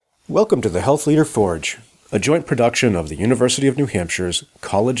Welcome to the Health Leader Forge, a joint production of the University of New Hampshire's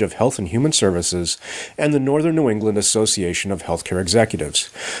College of Health and Human Services and the Northern New England Association of Healthcare Executives.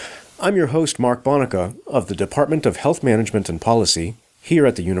 I'm your host, Mark Bonica, of the Department of Health Management and Policy here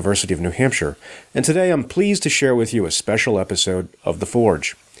at the University of New Hampshire, and today I'm pleased to share with you a special episode of The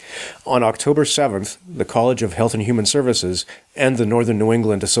Forge. On October 7th, the College of Health and Human Services and the Northern New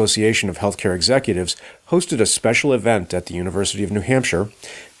England Association of Healthcare Executives hosted a special event at the University of New Hampshire,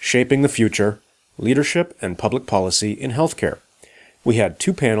 Shaping the Future, Leadership and Public Policy in Healthcare. We had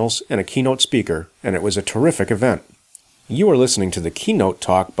 2 panels and a keynote speaker, and it was a terrific event. You are listening to the keynote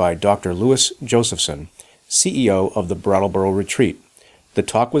talk by Dr. Louis Josephson, CEO of the Brattleboro Retreat. The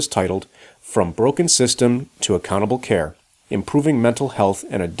talk was titled, From Broken System to Accountable Care, Improving Mental Health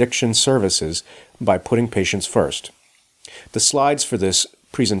and Addiction Services by Putting Patients First. The slides for this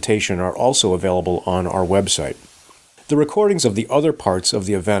presentation are also available on our website. The recordings of the other parts of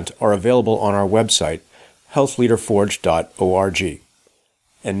the event are available on our website, healthleaderforge.org.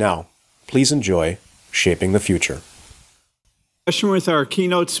 And now, please enjoy Shaping the Future. Session with our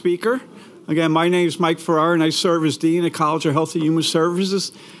keynote speaker. Again, my name is Mike Farrar, and I serve as Dean at College of Health and Human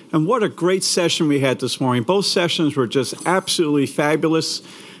Services. And what a great session we had this morning. Both sessions were just absolutely fabulous.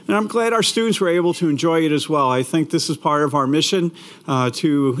 And I'm glad our students were able to enjoy it as well. I think this is part of our mission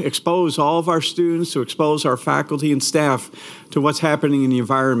to expose all of our students, to expose our faculty and staff to what's happening in the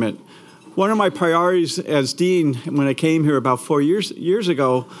environment. One of my priorities as Dean when I came here about 4 years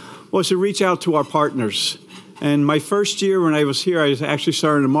ago was to reach out to our partners. And my first year when I was here, I actually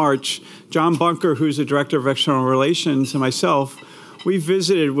started in March, John Bunker, who's the Director of External Relations, and myself, we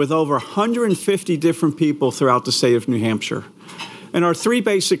visited with over 150 different people throughout the state of New Hampshire. And our 3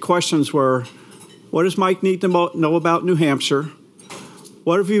 basic questions were, what does Mike need to know about New Hampshire?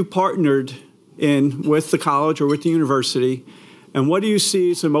 What have you partnered in with the college or with the university? And what do you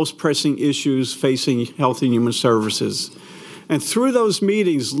see as the most pressing issues facing health and human services? And through those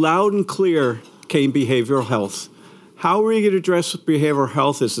meetings, loud and clear came behavioral health. How are we going to address behavioral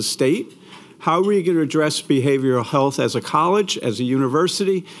health as a state? How are we going to address behavioral health as a college, as a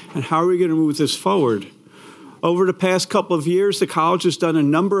university? And how are we going to move this forward? Over the past couple of years, the college has done a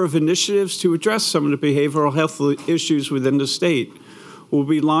number of initiatives to address some of the behavioral health issues within the state. We'll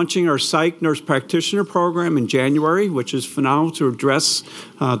be launching our psych nurse practitioner program in January, which is phenomenal to address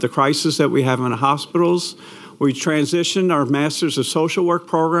the crisis that we have in the hospitals. We transitioned our Masters of Social Work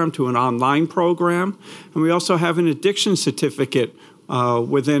program to an online program, and we also have an addiction certificate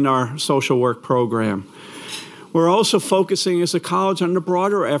within our social work program. We're also focusing as a college on the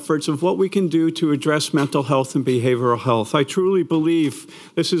broader efforts of what we can do to address mental health and behavioral health. I truly believe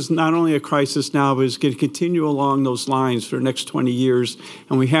this is not only a crisis now, but it's going to continue along those lines for the next 20 years,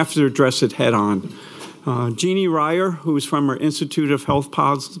 and we have to address it head on. Jeannie Ryer, who is from our Institute of Health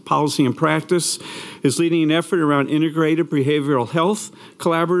Policy and Practice, is leading an effort around integrated behavioral health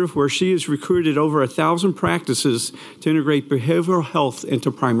collaborative where she has recruited over 1,000 practices to integrate behavioral health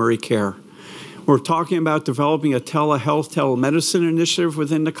into primary care. We're talking about developing a telehealth, telemedicine initiative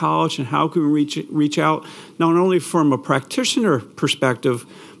within the college and how can we reach out not only from a practitioner perspective,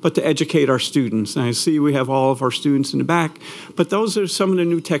 but to educate our students. And I see we have all of our students in the back, but those are some of the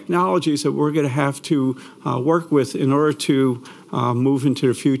new technologies that we're going to have to work with in order to move into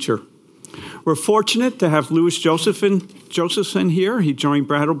the future. We're fortunate to have Louis Josephson here. He joined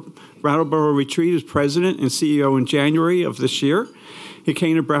Brattleboro Retreat as president and CEO in January of this year. He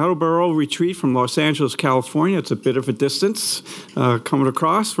came to Brattleboro Retreat from Los Angeles, California. It's a bit of a distance coming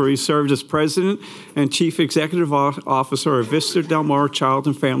across, where he served as president and chief executive officer of Vista Del Mar Child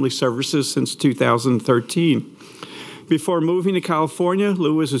and Family Services since 2013. Before moving to California,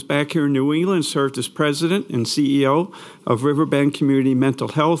 Louis is back here in New England and served as president and CEO of Riverbend Community Mental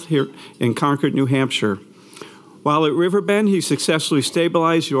Health here in Concord, New Hampshire. While at Riverbend, he successfully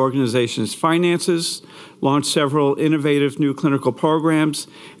stabilized the organization's finances, launched several innovative new clinical programs,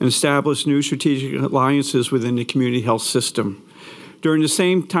 and established new strategic alliances within the community health system. During the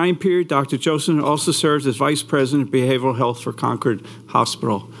same time period, Dr. Josephson also served as Vice President of Behavioral Health for Concord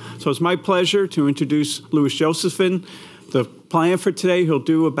Hospital. So it's my pleasure to introduce Louis Josephson. The plan for today, he'll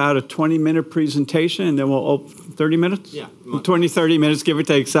do about a 20-minute presentation, and then we'll open 30 minutes? Yeah. 30 minutes, give or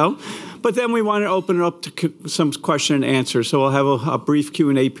take so. But then we want to open it up to some question and answer. So we'll have a brief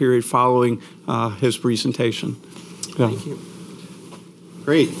Q&A period following his presentation. So. Thank you.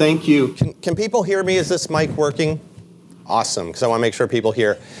 Great, thank you. Can people hear me? Is this mic working? Awesome, because I want to make sure people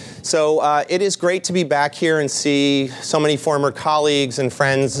hear. So it is great to be back here and see so many former colleagues and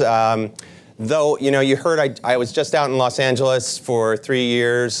friends Though, you heard I was just out in Los Angeles for 3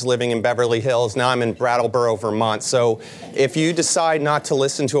 years, living in Beverly Hills. Now I'm in Brattleboro, Vermont. So if you decide not to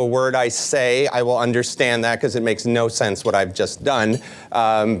listen to a word I say, I will understand that because it makes no sense what I've just done.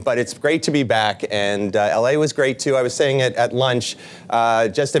 But it's great to be back, and LA was great too. I was saying it at lunch,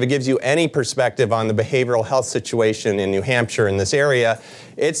 just if it gives you any perspective on the behavioral health situation in New Hampshire in this area,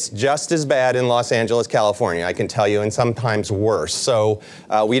 it's just as bad in Los Angeles, California, I can tell you, and sometimes worse. So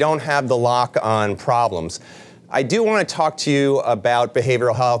we don't have the lock on problems. I do want to talk to you about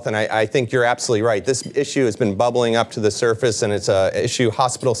behavioral health, and I think you're absolutely right. This issue has been bubbling up to the surface, and it's an issue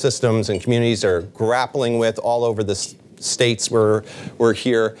hospital systems and communities are grappling with all over the states where we're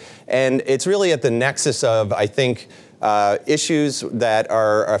here. And it's really at the nexus of, I think, issues that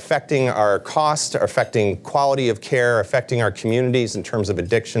are affecting our cost, are affecting quality of care, affecting our communities in terms of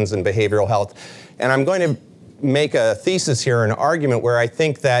addictions and behavioral health. And I'm going to make a thesis here, an argument where I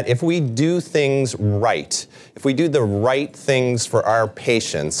think that if we do things right, if we do the right things for our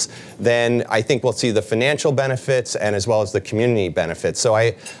patients, then I think we'll see the financial benefits and as well as the community benefits. So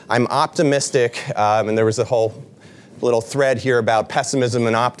I'm optimistic, and there was a whole little thread here about pessimism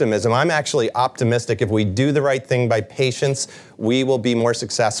and optimism. I'm actually optimistic if we do the right thing by patients, we will be more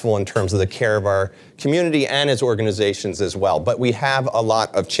successful in terms of the care of our community and as organizations as well. But we have a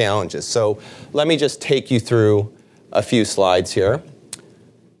lot of challenges. So let me just take you through a few slides here.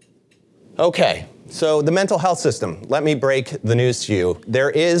 Okay, so the mental health system. Let me break the news to you. There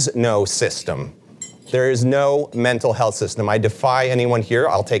is no system. There is no mental health system. I defy anyone here,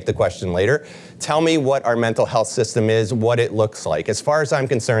 I'll take the question later. Tell me what our mental health system is, what it looks like. As far as I'm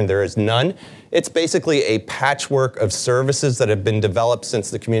concerned, there is none. It's basically a patchwork of services that have been developed since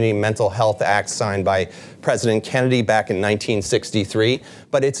the Community Mental Health Act signed by President Kennedy back in 1963,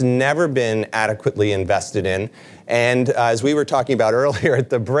 but it's never been adequately invested in. And as we were talking about earlier at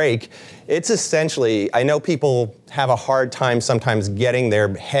the break, it's essentially, I know people have a hard time sometimes getting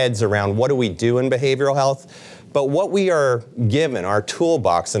their heads around what do we do in behavioral health, but what we are given, our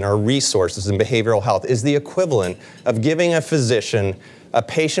toolbox and our resources in behavioral health is the equivalent of giving a physician a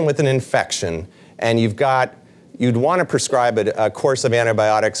patient with an infection, and you'd want to prescribe a course of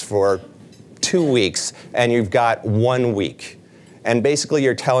antibiotics for 2 weeks, and you've got 1 week. And basically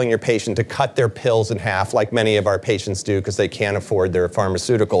you're telling your patient to cut their pills in half, like many of our patients do because they can't afford their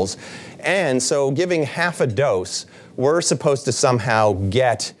pharmaceuticals. And so giving half a dose, we're supposed to somehow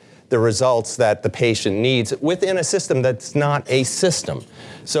get the results that the patient needs within a system that's not a system.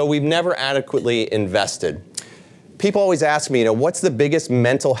 So we've never adequately invested. People always ask me, what's the biggest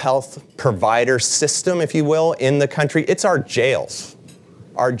mental health provider system, if you will, in the country? It's our jails.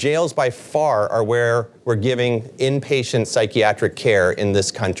 Our jails by far are where we're giving inpatient psychiatric care in this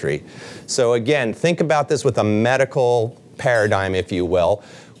country. So again, think about this with a medical paradigm, if you will.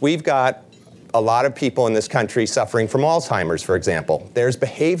 We've got a lot of people in this country suffering from Alzheimer's, for example. There's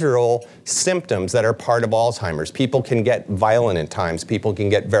behavioral symptoms that are part of Alzheimer's. People can get violent at times. People can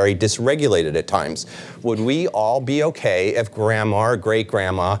get very dysregulated at times. Would we all be okay if grandma or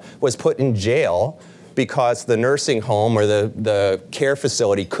great-grandma was put in jail because the nursing home or the care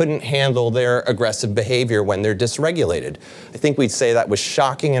facility couldn't handle their aggressive behavior when they're dysregulated? I think we'd say that was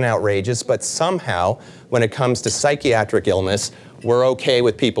shocking and outrageous, but somehow, when it comes to psychiatric illness, we're okay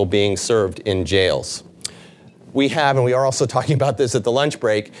with people being served in jails. We have, and we are also talking about this at the lunch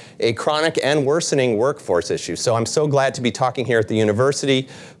break, a chronic and worsening workforce issue. So I'm so glad to be talking here at the university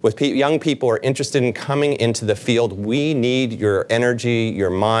with young people who are interested in coming into the field. We need your energy, your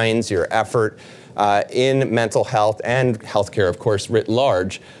minds, your effort in mental health and healthcare, of course, writ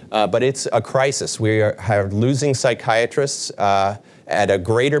large. But it's a crisis. We are losing psychiatrists at a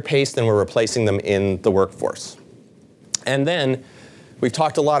greater pace than we're replacing them in the workforce. And then we've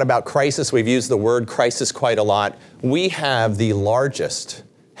talked a lot about crisis. We've used the word crisis quite a lot. We have the largest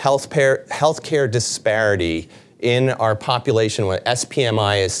healthcare disparity in our population with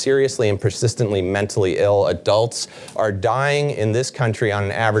SPMI is seriously and persistently mentally ill. Adults are dying in this country on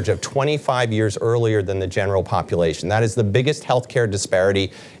an average of 25 years earlier than the general population. That is the biggest healthcare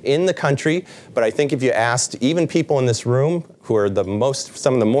disparity in the country. But I think if you asked even people in this room who are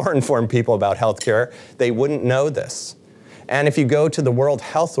some of the more informed people about healthcare, they wouldn't know this. And if you go to the World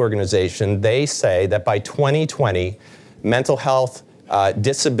Health Organization, they say that by 2020, mental health,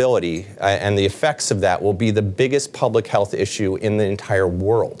 disability, and the effects of that will be the biggest public health issue in the entire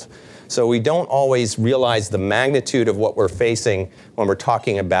world. So we don't always realize the magnitude of what we're facing when we're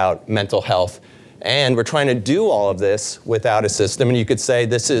talking about mental health. And we're trying to do all of this without a system. And you could say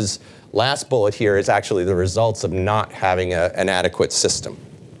last bullet here is actually the results of not having an adequate system.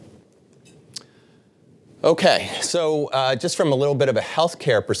 Okay, so just from a little bit of a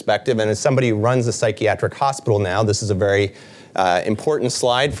healthcare perspective, and as somebody who runs a psychiatric hospital now, this is a very important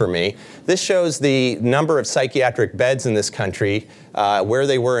slide for me. This shows the number of psychiatric beds in this country, where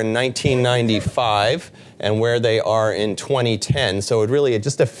they were in 1995 and where they are in 2010. So it really,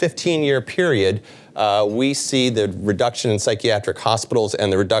 just a 15-year period, we see the reduction in psychiatric hospitals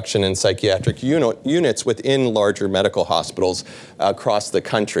and the reduction in psychiatric units within larger medical hospitals across the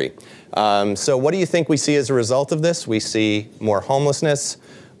country. So what do you think we see as a result of this? We see more homelessness.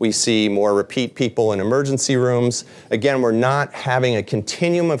 We see more repeat people in emergency rooms. Again, we're not having a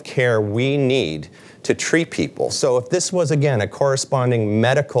continuum of care we need to treat people. So if this was, again, a corresponding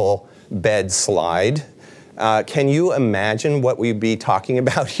medical bed slide, can you imagine what we'd be talking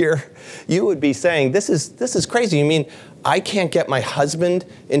about here? You would be saying, this is crazy. You mean I can't get my husband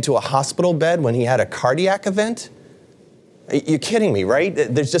into a hospital bed when he had a cardiac event? You're kidding me, right?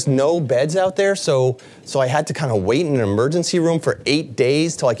 There's just no beds out there, so I had to kind of wait in an emergency room for 8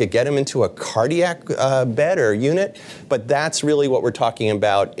 days till I could get him into a cardiac bed or unit. But that's really what we're talking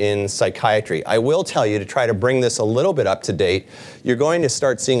about in psychiatry. I will tell you, to try to bring this a little bit up to date, you're going to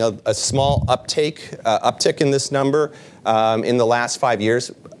start seeing a small uptick in this number in the last 5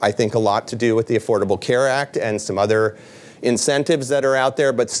 years. I think a lot to do with the Affordable Care Act and some other incentives that are out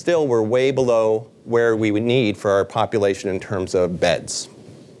there, but still we're way below where we would need for our population in terms of beds.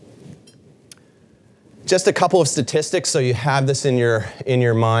 Just a couple of statistics so you have this in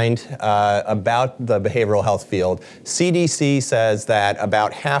your mind about the behavioral health field. CDC says that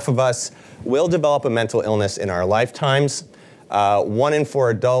about half of us will develop a mental illness in our lifetimes. 1 in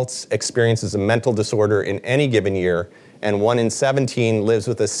 4 adults experiences a mental disorder in any given year, and 1 in 17 lives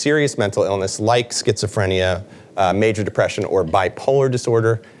with a serious mental illness like schizophrenia, major depression, or bipolar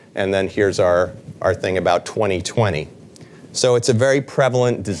disorder. And then here's our thing about 2020. So it's a very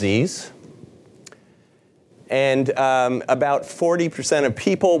prevalent disease. And about 40% of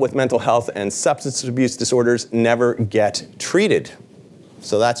people with mental health and substance abuse disorders never get treated.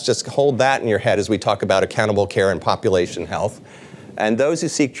 So that's just hold that in your head as we talk about accountable care and population health. And those who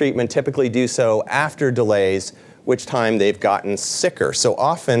seek treatment typically do so after delays, which time they've gotten sicker. So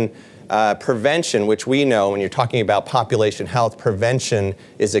often, prevention, which we know when you're talking about population health, prevention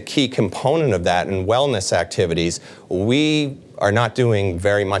is a key component of that in wellness activities. We are not doing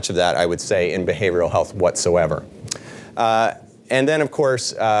very much of that, I would say, in behavioral health whatsoever. And then, of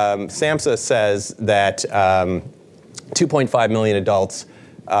course, SAMHSA says that 2.5 million adults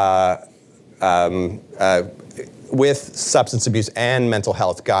with substance abuse and mental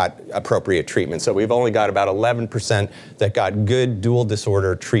health got appropriate treatment. So we've only got about 11% that got good dual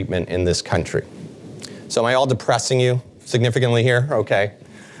disorder treatment in this country. So am I all depressing you significantly here? Okay.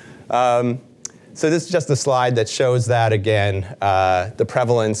 So this is just a slide that shows that, again, the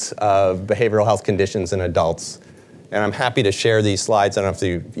prevalence of behavioral health conditions in adults. And I'm happy to share these slides. I don't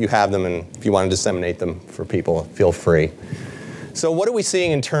know if you have them, and if you want to disseminate them for people, feel free. So what are we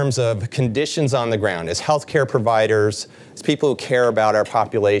seeing in terms of conditions on the ground as healthcare providers, as people who care about our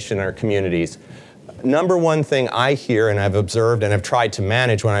population, our communities? Number one thing I hear and I've observed and have tried to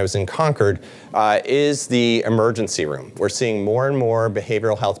manage when I was in Concord is the emergency room. We're seeing more and more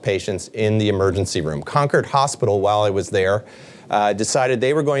behavioral health patients in the emergency room. Concord Hospital, while I was there, decided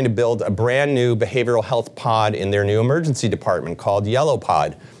they were going to build a brand new behavioral health pod in their new emergency department called Yellow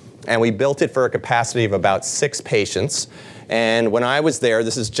Pod. And we built it for a capacity of about 6 patients. And when I was there,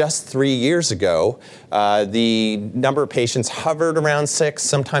 this is just 3 years ago, the number of patients hovered around 6.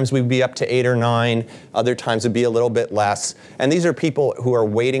 Sometimes we'd be up to 8 or 9. Other times it'd be a little bit less. And these are people who are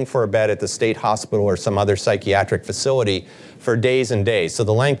waiting for a bed at the state hospital or some other psychiatric facility for days and days. So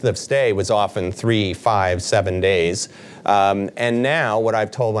the length of stay was often 3, 5, 7 days. And now what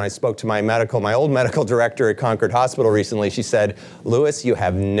I've told when I spoke to my old medical director at Concord Hospital recently, she said, "Louis, you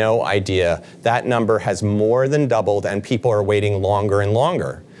have no idea. That number has more than doubled and people are waiting longer and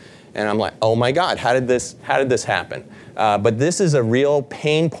longer." And I'm like, oh my God, how did this happen? But this is a real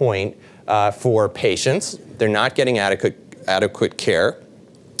pain point for patients. They're not getting adequate care.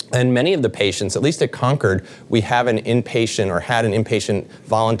 And many of the patients, at least at Concord, we have an inpatient or had an inpatient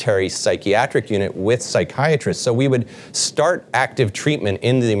voluntary psychiatric unit with psychiatrists. So we would start active treatment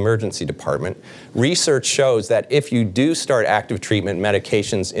in the emergency department. Research shows that if you do start active treatment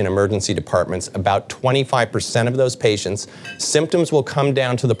medications in emergency departments, about 25% of those patients, symptoms will come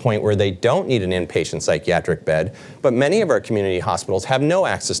down to the point where they don't need an inpatient psychiatric bed. But many of our community hospitals have no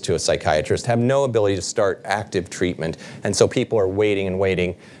access to a psychiatrist, have no ability to start active treatment. And so people are waiting and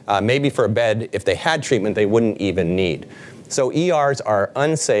waiting. Maybe for a bed, if they had treatment, they wouldn't even need. So ERs are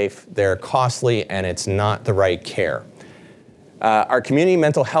unsafe, they're costly, and it's not the right care. Our community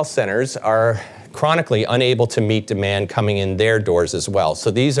mental health centers are chronically unable to meet demand coming in their doors as well. So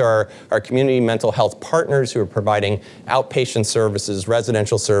these are our community mental health partners who are providing outpatient services,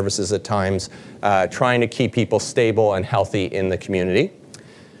 residential services at times, trying to keep people stable and healthy in the community.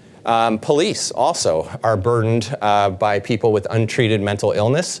 Police also are burdened by people with untreated mental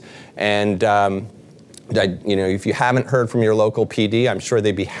illness, and if you haven't heard from your local PD, I'm sure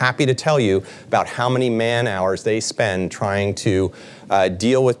they'd be happy to tell you about how many man hours they spend trying to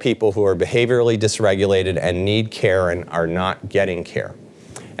deal with people who are behaviorally dysregulated and need care and are not getting care.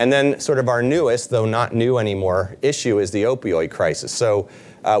 And then sort of our newest, though not new anymore, issue is the opioid crisis. So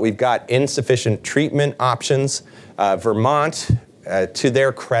we've got insufficient treatment options. Vermont, to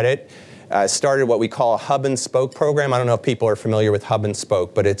their credit, started what we call a hub and spoke program. I don't know if people are familiar with hub and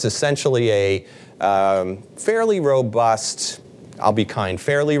spoke, but it's essentially a fairly robust, I'll be kind,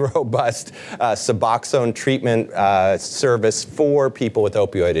 fairly robust Suboxone treatment service for people with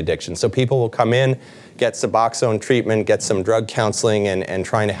opioid addiction. So people will come in, get Suboxone treatment, get some drug counseling, and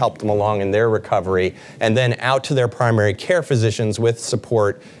trying to help them along in their recovery, and then out to their primary care physicians with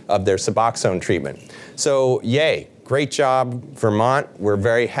support of their Suboxone treatment. So yay, great job, Vermont. We're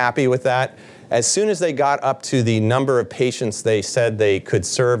very happy with that. As soon as they got up to the number of patients they said they could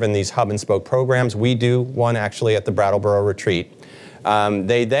serve in these hub and spoke programs, we do one actually at the Brattleboro Retreat,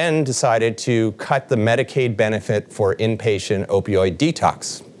 they then decided to cut the Medicaid benefit for inpatient opioid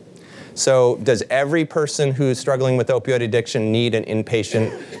detox. So does every person who's struggling with opioid addiction need an inpatient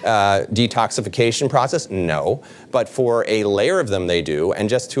detoxification process? No, but for a layer of them they do, and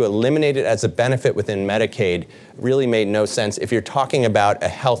just to eliminate it as a benefit within Medicaid really made no sense if you're talking about a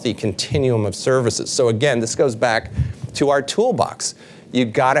healthy continuum of services. So again, this goes back to our toolbox.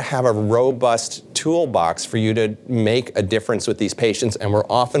 You've got to have a robust toolbox for you to make a difference with these patients, and we're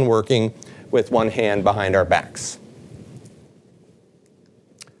often working with one hand behind our backs.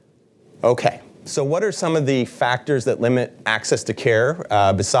 Okay, so what are some of the factors that limit access to care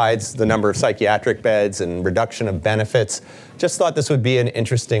besides the number of psychiatric beds and reduction of benefits? Just thought this would be an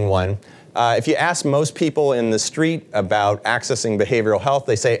interesting one. If you ask most people in the street about accessing behavioral health,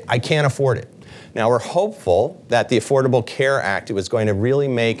 they say, I can't afford it. Now, we're hopeful that the Affordable Care Act was going to really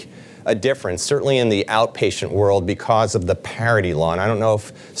make a difference, certainly in the outpatient world, because of the parity law. And I don't know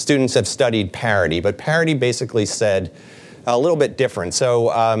if students have studied parity, but parity basically said a little bit different.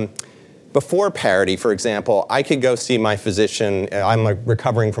 So before parity, for example, I could go see my physician. I'm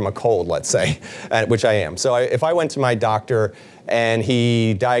recovering from a cold, let's say, which I am. So if I went to my doctor and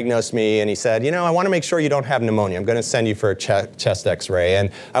he diagnosed me and he said, I want to make sure you don't have pneumonia. I'm going to send you for a chest x-ray.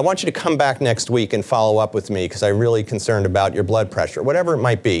 And I want you to come back next week and follow up with me because I'm really concerned about your blood pressure, whatever it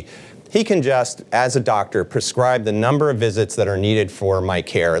might be. He can just, as a doctor, prescribe the number of visits that are needed for my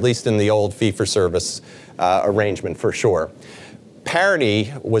care, at least in the old fee-for-service arrangement for sure.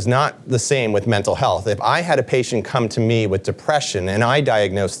 Parity was not the same with mental health. If I had a patient come to me with depression and I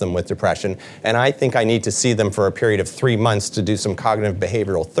diagnosed them with depression and I think I need to see them for a period of 3 months to do some cognitive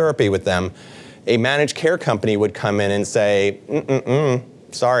behavioral therapy with them, a managed care company would come in and say,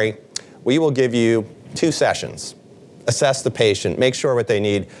 sorry, we will give you 2 sessions. Assess the patient, make sure what they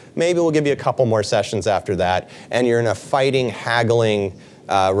need. Maybe we'll give you a couple more sessions after that, and you're in a fighting, haggling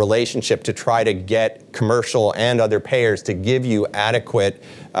relationship to try to get commercial and other payers to give you adequate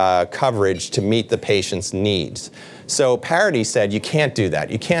coverage to meet the patient's needs. So parity said you can't do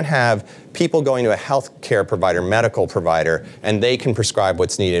that. You can't have people going to a health care provider, medical provider, and they can prescribe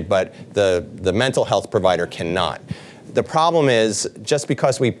what's needed, but the mental health provider cannot. The problem is, just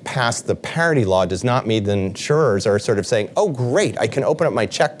because we passed the parity law does not mean the insurers are sort of saying, oh great, I can open up my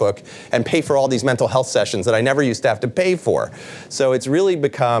checkbook and pay for all these mental health sessions that I never used to have to pay for. So it's really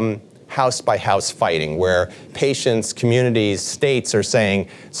become house by house fighting, where patients, communities, states are saying,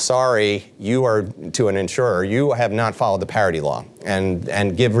 sorry, you are to an insurer, you have not followed the parity law,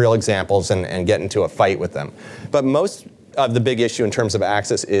 and give real examples and get into a fight with them. But most of the big issue in terms of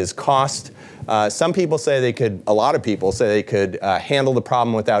access is cost. Some people say a lot of people say they could handle the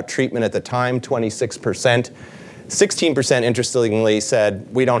problem without treatment at the time, 26%. 16%, interestingly, said,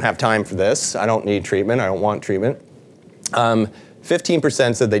 we don't have time for this. I don't need treatment. I don't want treatment.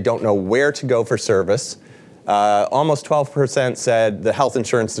 15% said they don't know where to go for service. Almost 12% said the health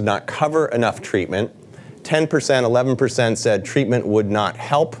insurance did not cover enough treatment. 10%, 11% said treatment would not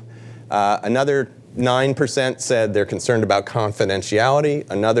help. Another 9% said they're concerned about confidentiality.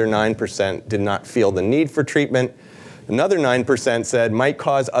 Another 9% did not feel the need for treatment. Another 9% said might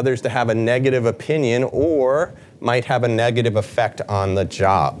cause others to have a negative opinion or might have a negative effect on the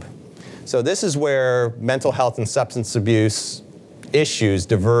job. So this is where mental health and substance abuse issues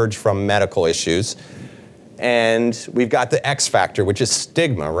diverge from medical issues. And we've got the X factor, which is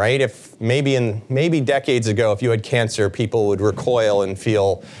stigma, right? If maybe decades ago, if you had cancer, people would recoil and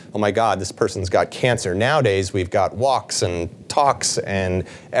feel, oh my God, this person's got cancer. Nowadays, we've got walks and talks, and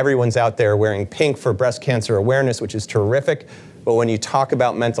everyone's out there wearing pink for breast cancer awareness, which is terrific. But when you talk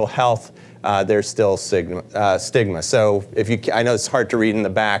about mental health, there's still stigma. So I know it's hard to read in the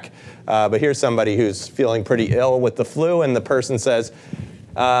back, but here's somebody who's feeling pretty ill with the flu, and the person says,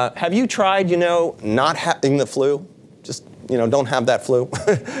 have you tried, not having the flu? Just, don't have that flu.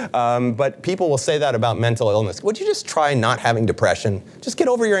 But people will say that about mental illness. Would you just try not having depression? Just get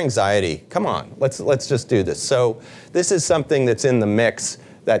over your anxiety. Come on, let's just do this. So this is something that's in the mix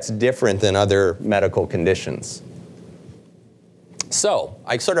that's different than other medical conditions. So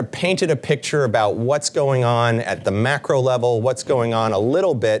I sort of painted a picture about what's going on at the macro level, what's going on a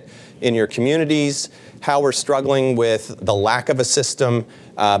little bit in your communities, how we're struggling with the lack of a system,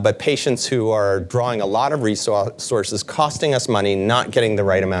 but patients who are drawing a lot of resources, costing us money, not getting the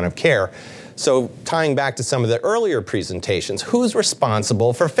right amount of care. So tying back to some of the earlier presentations, who's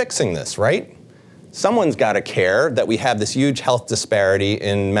responsible for fixing this, right? Someone's got to care that we have this huge health disparity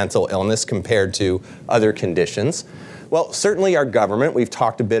in mental illness compared to other conditions. Well, certainly our government, we've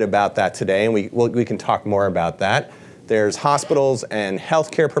talked a bit about that today, and we can talk more about that. There's hospitals and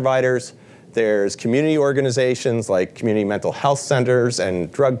healthcare providers. There's community organizations like community mental health centers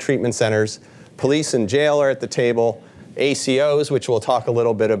and drug treatment centers. Police and jail are at the table. ACOs, which we'll talk a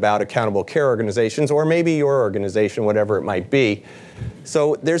little bit about, accountable care organizations, or maybe your organization, whatever it might be.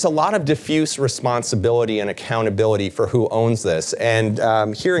 So there's a lot of diffuse responsibility and accountability for who owns this.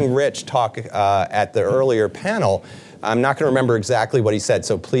 And hearing Rich talk at the earlier panel, I'm not going to remember exactly what he said,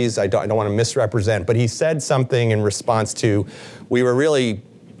 so please, I don't want to misrepresent, but he said something in response to, we were really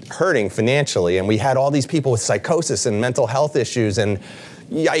hurting financially, and we had all these people with psychosis and mental health issues, and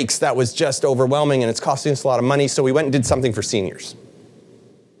yikes, that was just overwhelming, and it's costing us a lot of money, so we went and did something for seniors.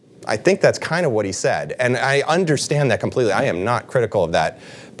 I think that's kind of what he said, and I understand that completely. I am not critical of that,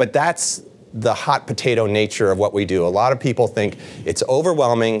 but that's the hot potato nature of what we do. A lot of people think it's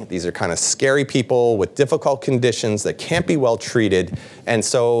overwhelming. These are kind of scary people with difficult conditions that can't be well treated, and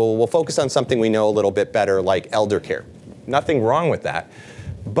so we'll focus on something we know a little bit better, like elder care. Nothing wrong with that,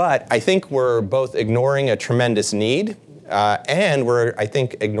 but I think we're both ignoring a tremendous need, and we're, I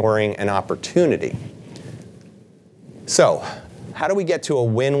think, ignoring an opportunity. So, how do we get to a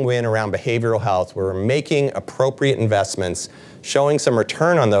win-win around behavioral health where we're making appropriate investments, showing some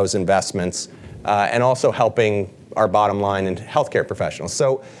return on those investments, and also helping our bottom line and healthcare professionals?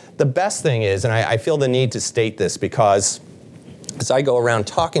 So the best thing is, and I feel the need to state this because as I go around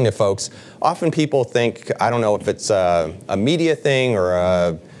talking to folks, often people think, I don't know if it's a media thing or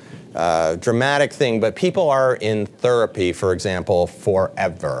a dramatic thing, but people are in therapy, for example,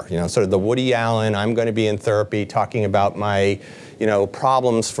 forever. Sort of the Woody Allen, I'm going to be in therapy talking about my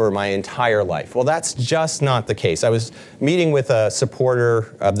problems for my entire life. Well, that's just not the case. I was meeting with a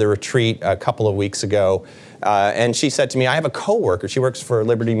supporter of the retreat a couple of weeks ago, and she said to me, I have a coworker, she works for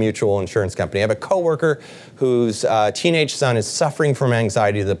Liberty Mutual Insurance Company, I have a coworker whose teenage son is suffering from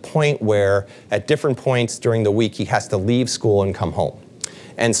anxiety to the point where at different points during the week he has to leave school and come home.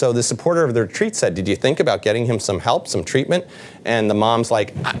 And so the supporter of the retreat said, did you think about getting him some help, some treatment? And the mom's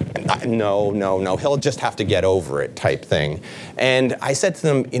like, no, he'll just have to get over it type thing. And I said to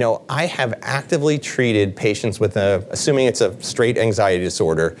them, I have actively treated patients with assuming it's a straight anxiety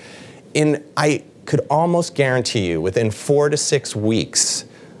disorder, I could almost guarantee you within 4 to 6 weeks,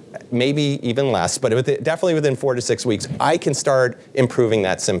 maybe even less, but definitely within 4 to 6 weeks, I can start improving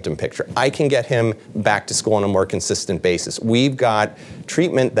that symptom picture. I can get him back to school on a more consistent basis. We've got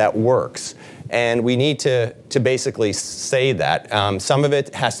treatment that works, and we need to basically say that. Some of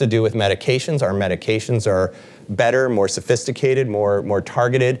it has to do with medications. Our medications are better, more sophisticated, more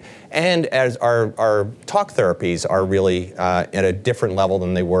targeted, and as our talk therapies are really at a different level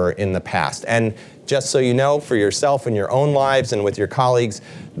than they were in the past. And just so you know, for yourself and your own lives and with your colleagues,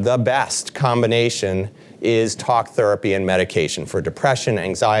 the best combination is talk therapy and medication for depression,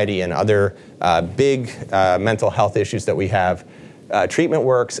 anxiety, and other big mental health issues that we have. Treatment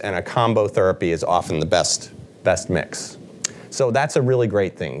works, and a combo therapy is often the best mix. So that's a really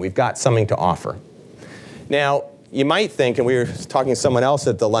great thing. We've got something to offer. Now, you might think, and we were talking to someone else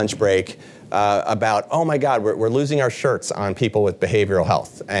at the lunch break, about, oh my God, we're losing our shirts on people with behavioral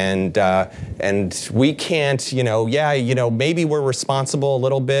health, and we can't, maybe we're responsible a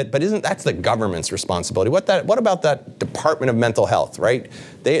little bit, but that's the government's responsibility? What about that Department of Mental Health, right?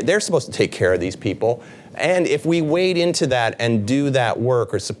 They're supposed to take care of these people, and if we wade into that and do that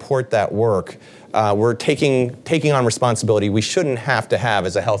work or support that work, we're taking on responsibility we shouldn't have to have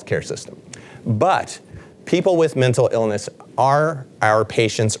as a healthcare system. But People with mental illness are our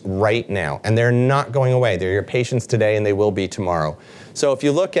patients right now, and they're not going away. They're your patients today, and they will be tomorrow. So if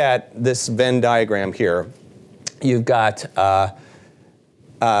you look at this Venn diagram here, you've got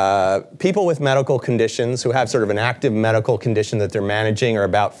people with medical conditions who have sort of an active medical condition that they're managing are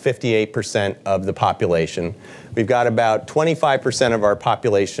about 58% of the population. We've got about 25% of our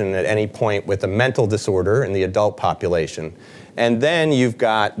population at any point with a mental disorder in the adult population. And then you've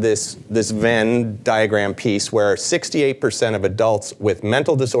got this Venn diagram piece where 68% of adults with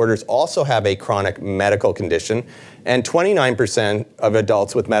mental disorders also have a chronic medical condition, and 29% of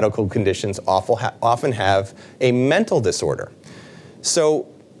adults with medical conditions often have a mental disorder. So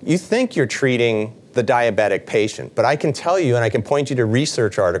you think you're treating the diabetic patient, but I can tell you, and I can point you to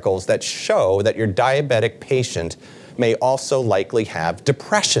research articles that show that your diabetic patient may also likely have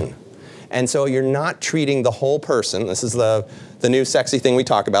depression. And so you're not treating the whole person. This is the new sexy thing we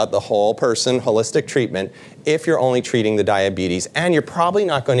talk about, the whole person, holistic treatment, if you're only treating the diabetes. And you're probably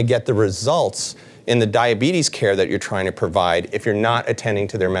not going to get the results in the diabetes care that you're trying to provide if you're not attending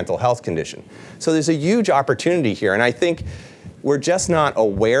to their mental health condition. So there's a huge opportunity here. And I think we're just not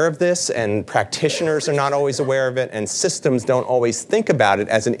aware of this, and practitioners are not always aware of it, and systems don't always think about it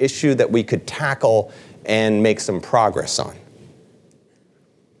as an issue that we could tackle and make some progress on.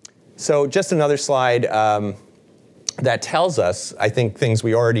 So just another slide that tells us, I think, things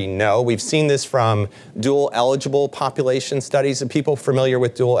we already know. We've seen this from dual eligible population studies. And people familiar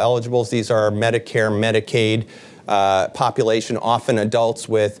with dual eligibles, these are Medicare, Medicaid population. Often adults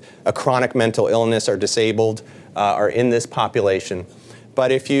with a chronic mental illness or disabled are in this population.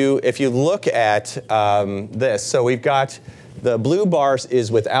 But if you look at this, so we've got the blue bars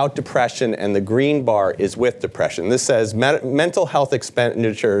is without depression and the green bar is with depression. This says mental health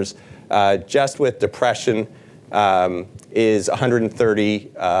expenditures just with depression is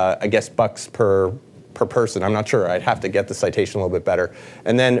 130, I guess, bucks per person. I'm not sure. I'd have to get the citation a little bit better.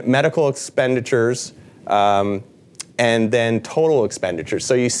 And then medical expenditures and then total expenditures.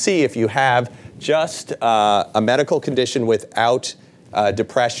 So you see if you have just a medical condition without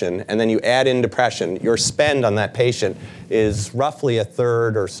depression, and then you add in depression, your spend on that patient is roughly a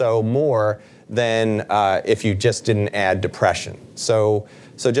third or so more than if you just didn't add depression. So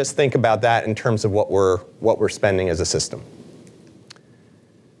just think about that in terms of what we're spending as a system.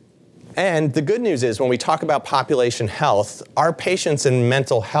 And the good news is when we talk about population health, our patients in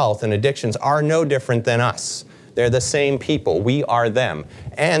mental health and addictions are no different than us. They're the same people. We are them.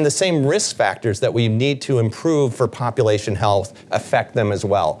 And the same risk factors that we need to improve for population health affect them as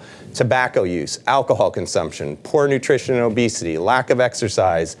well. Tobacco use, alcohol consumption, poor nutrition and obesity, lack of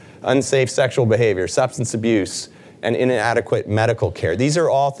exercise, unsafe sexual behavior, substance abuse, and inadequate medical care. These are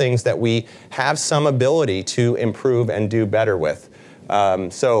all things that we have some ability to improve and do better with.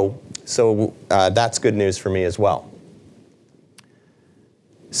 So that's good news for me as well.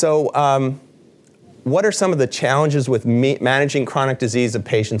 So what are some of the challenges with managing chronic disease of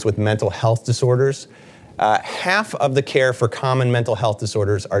patients with mental health disorders? Half of the care for common mental health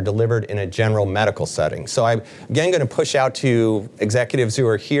disorders are delivered in a general medical setting. So I'm again going to push out to executives who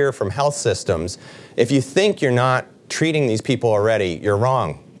are here from health systems. If you think you're not treating these people already, you're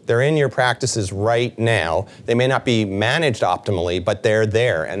wrong. They're in your practices right now. They may not be managed optimally, but they're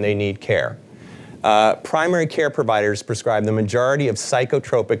there and they need care. Primary care providers prescribe the majority of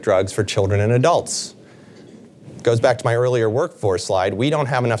psychotropic drugs for children and adults. Goes back to my earlier workforce slide. We don't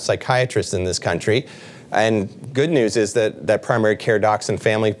have enough psychiatrists in this country. And good news is that primary care docs and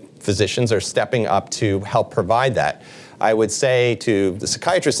family physicians are stepping up to help provide that. I would say to the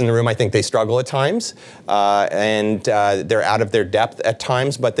psychiatrists in the room, I think they struggle at times, and they're out of their depth at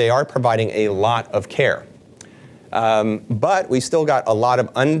times, but they are providing a lot of care. But we still got a lot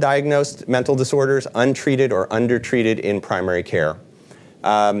of undiagnosed mental disorders, untreated or undertreated in primary care.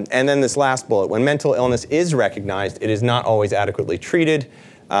 And then this last bullet, when mental illness is recognized, it is not always adequately treated,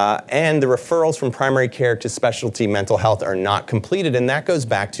 and the referrals from primary care to specialty mental health are not completed, and that goes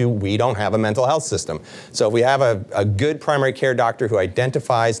back to we don't have a mental health system. So if we have a good primary care doctor who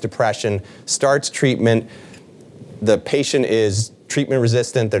identifies depression, starts treatment, the patient is treatment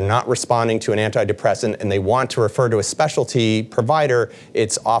resistant, they're not responding to an antidepressant, and they want to refer to a specialty provider,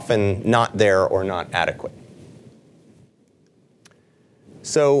 it's often not there or not adequate.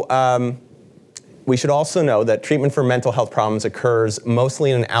 So we should also know that treatment for mental health problems occurs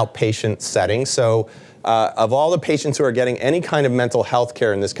mostly in an outpatient setting. So of all the patients who are getting any kind of mental health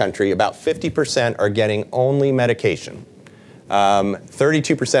care in this country, about 50% are getting only medication.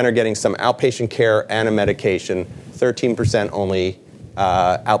 32% are getting some outpatient care and a medication. 13% only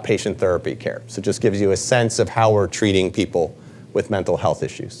outpatient therapy care. So it just gives you a sense of how we're treating people with mental health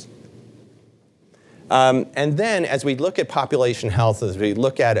issues. And then as we look at population health, as we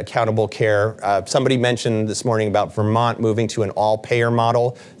look at accountable care, somebody mentioned this morning about Vermont moving to an all-payer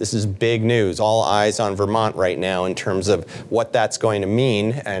model. This is big news. All eyes on Vermont right now in terms of what that's going to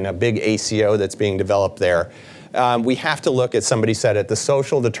mean, and a big ACO that's being developed there. We have to look, as somebody said, at the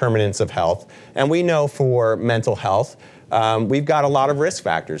social determinants of health. And we know for mental health, we've got a lot of risk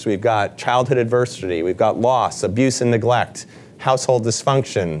factors. We've got childhood adversity, we've got loss, abuse and neglect, household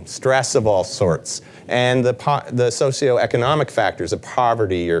dysfunction, stress of all sorts, and the socioeconomic factors of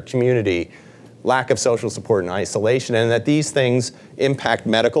poverty or community, lack of social support and isolation, and that these things impact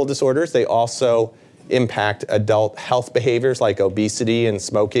medical disorders. They also impact adult health behaviors like obesity and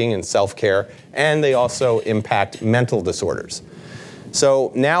smoking and self-care, and they also impact mental disorders.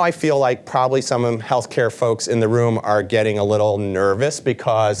 So now I feel like probably some healthcare folks in the room are getting a little nervous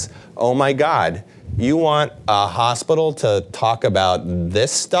because, oh my God, you want a hospital to talk about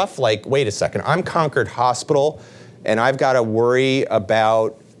this stuff? Like, wait a second, I'm Concord Hospital and I've got to worry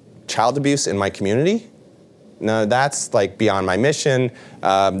about child abuse in my community? No, that's like beyond my mission.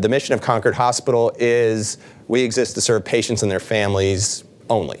 The mission of Concord Hospital is we exist to serve patients and their families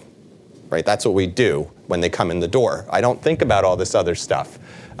only, right? That's what we do when they come in the door. I don't think about all this other stuff.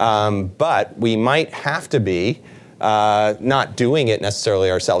 But we might have to be not doing it necessarily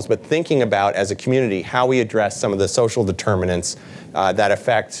ourselves, but thinking about as a community how we address some of the social determinants that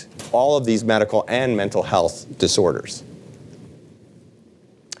affect all of these medical and mental health disorders.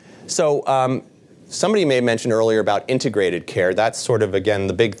 So somebody may have mentioned earlier about integrated care. That's sort of, again,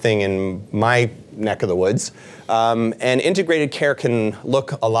 the big thing in my neck of the woods. And integrated care can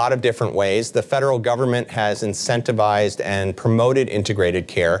look a lot of different ways. The federal government has incentivized and promoted integrated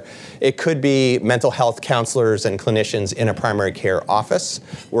care. It could be mental health counselors and clinicians in a primary care office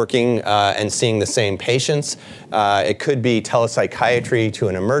working and seeing the same patients. It could be telepsychiatry to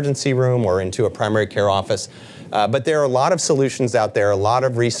an emergency room or into a primary care office. But there are a lot of solutions out there, a lot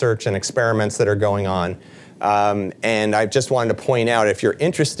of research and experiments that are going on. And I just wanted to point out, if you're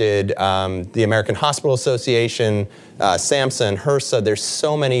interested, the American Hospital Association, SAMHSA, HRSA, there's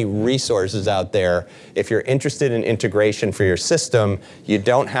so many resources out there. If you're interested in integration for your system, you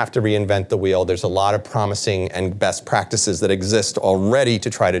don't have to reinvent the wheel. There's a lot of promising and best practices that exist already to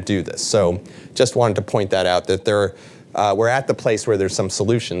try to do this. So just wanted to point that out, that we're at the place where there's some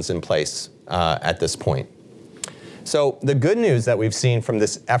solutions in place at this point. So the good news that we've seen from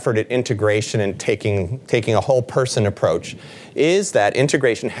this effort at integration and taking a whole person approach is that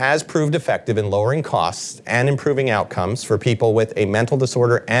integration has proved effective in lowering costs and improving outcomes for people with a mental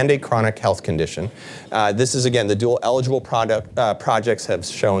disorder and a chronic health condition. This is, again, the dual eligible projects have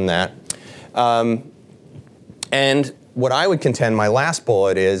shown that. And what I would contend, my last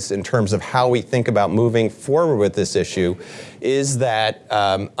bullet is, in terms of how we think about moving forward with this issue, is that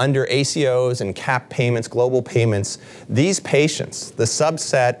under ACOs and cap payments, global payments, these patients, the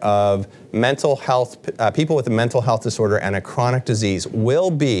subset of mental health, people with a mental health disorder and a chronic disease,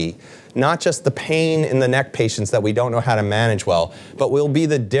 will be not just the pain in the neck patients that we don't know how to manage well, but will be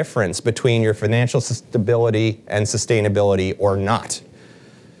the difference between your financial stability and sustainability or not.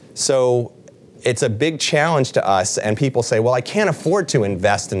 So it's a big challenge to us, and people say, well, I can't afford to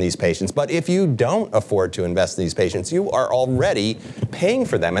invest in these patients. But if you don't afford to invest in these patients, you are already paying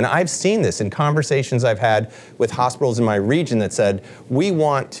for them. And I've seen this in conversations I've had with hospitals in my region that said, we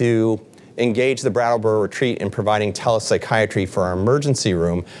want to engage the Brattleboro Retreat in providing telepsychiatry for our emergency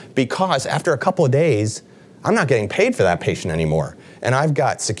room because after a couple of days, I'm not getting paid for that patient anymore. And I've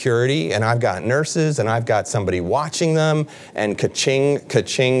got security, and I've got nurses, and I've got somebody watching them, and ka-ching,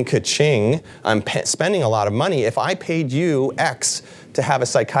 ka-ching, ka-ching. I'm spending a lot of money. If I paid you X to have a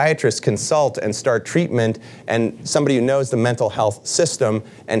psychiatrist consult and start treatment, and somebody who knows the mental health system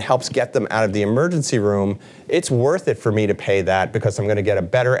and helps get them out of the emergency room, it's worth it for me to pay that because I'm going to get a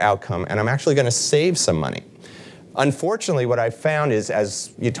better outcome, and I'm actually going to save some money. Unfortunately, what I've found is,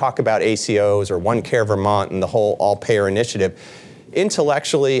 as you talk about ACOs or One Care Vermont and the whole all-payer initiative,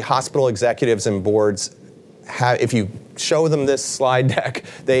 intellectually, hospital executives and boards have, if you show them this slide deck,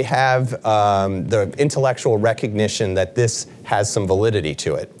 they have the intellectual recognition that this has some validity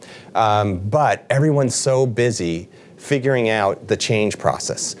to it. But everyone's so busy figuring out the change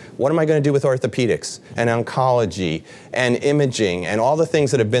process. What am I going to do with orthopedics and oncology and imaging and all the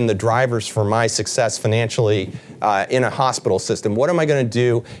things that have been the drivers for my success financially in a hospital system? What am I going to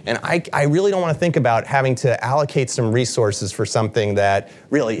do? And I really don't want to think about having to allocate some resources for something that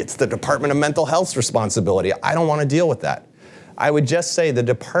really it's the Department of Mental Health's responsibility. I don't want to deal with that. I would just say the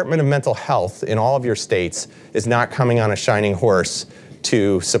Department of Mental Health in all of your states is not coming on a shining horse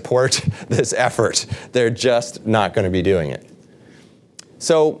to support this effort. They're just not going to be doing it.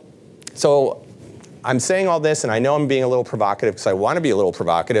 So I'm saying all this, and I know I'm being a little provocative because I want to be a little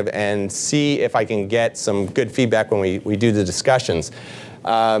provocative and see if I can get some good feedback when we do the discussions.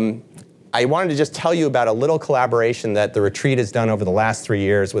 I wanted to just tell you about a little collaboration that the retreat has done over the last 3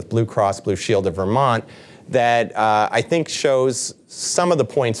 years with Blue Cross Blue Shield of Vermont that I think shows some of the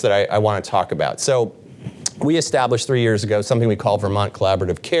points that I want to talk about. So we established 3 years ago something we call Vermont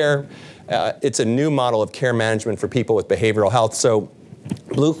Collaborative Care. It's a new model of care management for people with behavioral health. So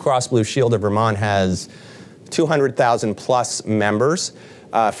Blue Cross Blue Shield of Vermont has 200,000 plus members.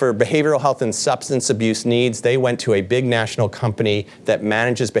 For behavioral health and substance abuse needs, they went to a big national company that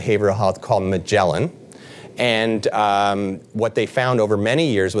manages behavioral health called Magellan. And what they found over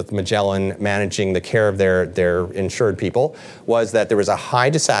many years with Magellan managing the care of their insured people was that there was a high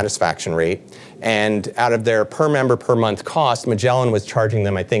dissatisfaction rate. And out of their per member per month cost, Magellan was charging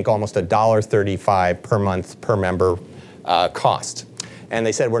them, I think, almost $1.35 per month per member cost. And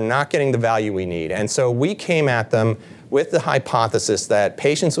they said, we're not getting the value we need. And so we came at them with the hypothesis that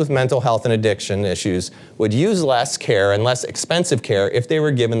patients with mental health and addiction issues would use less care and less expensive care if they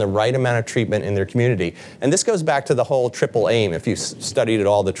were given the right amount of treatment in their community. And this goes back to the whole triple aim, if you've studied at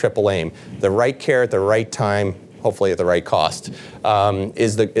all, the triple aim. The right care at the right time, hopefully at the right cost,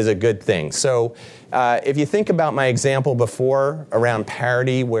 is a good thing. So if you think about my example before around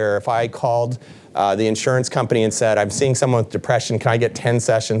parity, where if I called the insurance company and said, I'm seeing someone with depression, can I get 10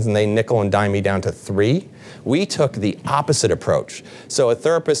 sessions? And they nickel and dime me down to 3. We took the opposite approach. So a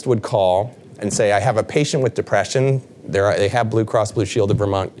therapist would call and say, I have a patient with depression. They have Blue Cross Blue Shield of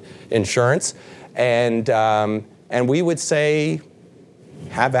Vermont insurance. And we would say,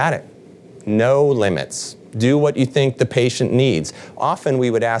 have at it. No limits. Do what you think the patient needs. Often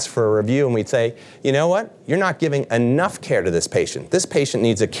we would ask for a review and we'd say, you know what? You're not giving enough care to this patient. This patient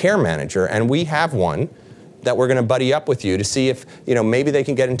needs a care manager, and we have one that we're going to buddy up with you to see if, maybe they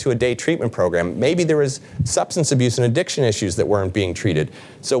can get into a day treatment program. Maybe there was substance abuse and addiction issues that weren't being treated.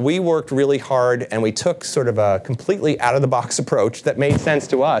 So we worked really hard, and we took sort of a completely out-of-the-box approach that made sense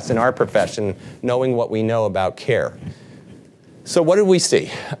to us in our profession, knowing what we know about care. So what did we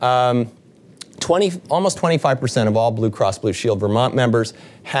see? Almost 25% of all Blue Cross Blue Shield Vermont members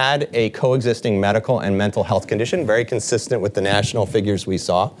had a coexisting medical and mental health condition, very consistent with the national figures we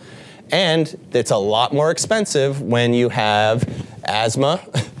saw. And it's a lot more expensive when you have asthma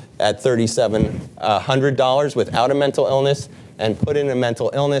at $3,700 without a mental illness, and put in a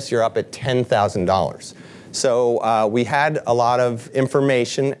mental illness, you're up at $10,000. So we had a lot of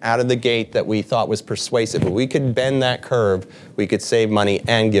information out of the gate that we thought was persuasive. If we could bend that curve, we could save money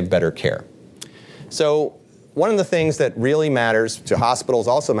and give better care. So one of the things that really matters to hospitals,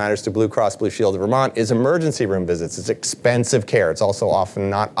 also matters to Blue Cross Blue Shield of Vermont, is emergency room visits. It's expensive care. It's also often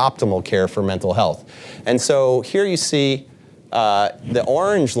not optimal care for mental health. And so here you see the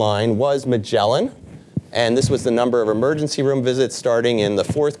orange line was Magellan, and this was the number of emergency room visits starting in the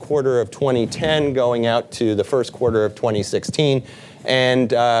fourth quarter of 2010 going out to the first quarter of 2016.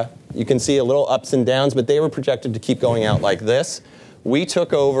 And you can see a little ups and downs, but they were projected to keep going out like this. We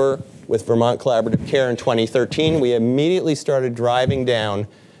took over with Vermont Collaborative Care in 2013. We immediately started driving down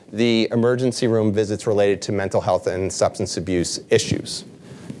the emergency room visits related to mental health and substance abuse issues.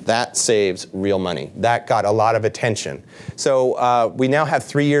 That saves real money. That got a lot of attention. So we now have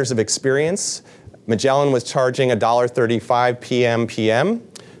 3 years of experience. Magellan was charging $1.35 PM.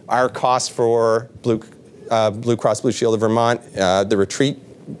 Our cost for Blue Cross Blue Shield of Vermont, the retreat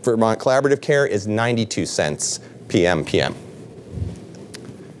Vermont Collaborative Care, is 92 cents PM.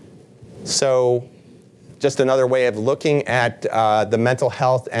 So just another way of looking at the mental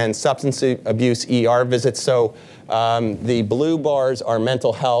health and substance abuse ER visits. So the blue bars are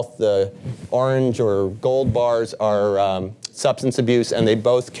mental health, the orange or gold bars are substance abuse, and they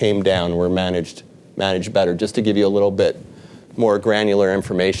both came down, were managed better, just to give you a little bit more granular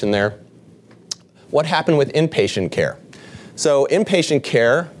information there. What happened with inpatient care? So inpatient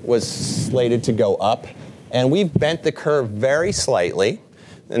care was slated to go up, and we've bent the curve very slightly.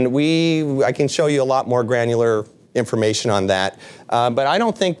 And I can show you a lot more granular information on that. But I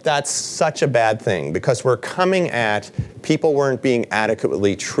don't think that's such a bad thing, because we're coming at people weren't being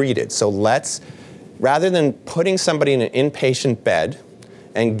adequately treated. So rather than putting somebody in an inpatient bed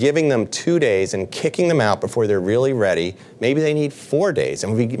and giving them 2 days and kicking them out before they're really ready, maybe they need 4 days.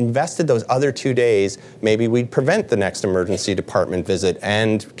 And if we invested those other 2 days, maybe we'd prevent the next emergency department visit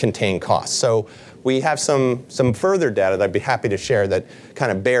and contain costs. So we have some further data that I'd be happy to share that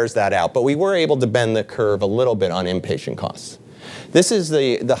kind of bears that out. But we were able to bend the curve a little bit on inpatient costs. This is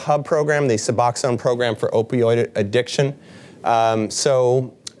the HUB program, the Suboxone program for opioid addiction.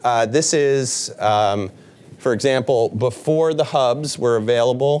 This is, for example, before the hubs were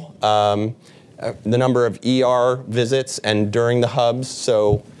available, the number of ER visits and during the hubs.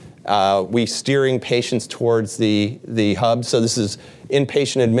 So we steering patients towards the hub. So this is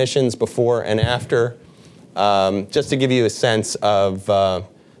inpatient admissions before and after, just to give you a sense of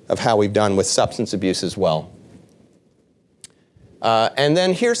how we've done with substance abuse as well. And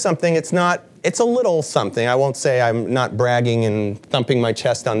then here's something, it's a little something. I won't say I'm not bragging and thumping my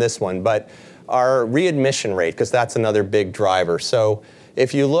chest on this one, but our readmission rate, because that's another big driver. So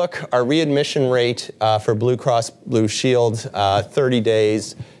if you look, our readmission rate for Blue Cross Blue Shield 30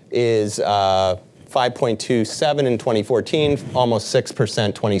 days is 5.27 in 2014, almost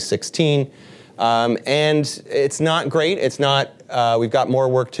 6% 2016. And it's not great. It's not, we've got more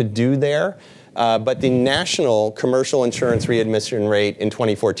work to do there. But the national commercial insurance readmission rate in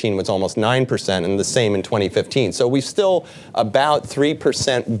 2014 was almost 9%, and the same in 2015. So we're still about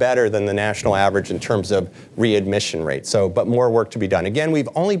 3% better than the national average in terms of readmission rate. So, but more work to be done. Again, we've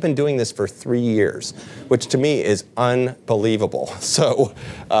only been doing this for 3 years, which to me is unbelievable. So,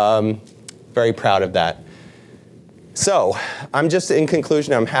 very proud of that. So, in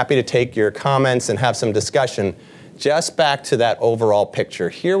conclusion, I'm happy to take your comments and have some discussion. Just back to that overall picture.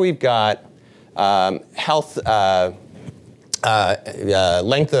 Here we've got health,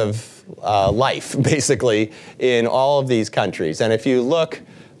 length of life, basically, in all of these countries. And if you look,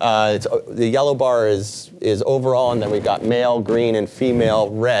 the yellow bar is overall, and then we've got male, green, and female,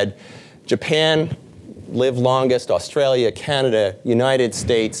 red. Japan lived longest, Australia, Canada, United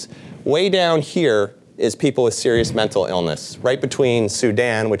States. Way down here is people with serious mental illness, right between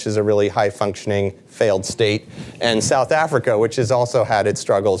Sudan, which is a really high-functioning, failed state, and South Africa, which has also had its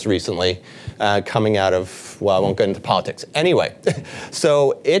struggles recently, coming out of, well, I won't get into politics. Anyway,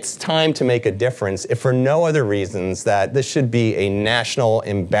 so it's time to make a difference, if for no other reasons that this should be a national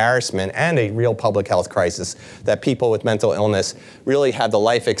embarrassment and a real public health crisis, that people with mental illness really have the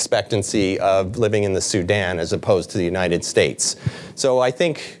life expectancy of living in the Sudan as opposed to the United States. So I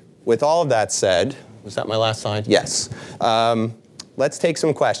think with all of that said, was that my last slide? Yes. Let's take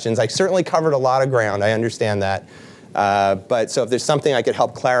some questions. I certainly covered a lot of ground. I understand that. But so if there's something I could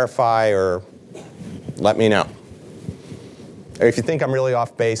help clarify, or let me know. Or if you think I'm really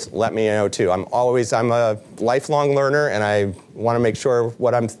off base, let me know too. I'm a lifelong learner, and I want to make sure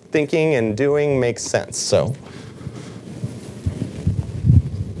what I'm thinking and doing makes sense. So.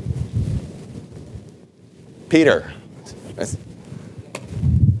 Peter.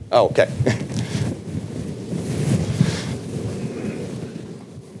 Oh, okay.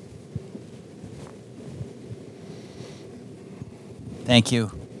 Thank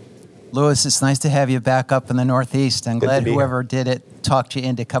you. Louis, it's nice to have you back up in the Northeast. I'm glad whoever did it talked you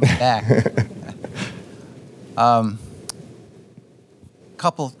into coming back.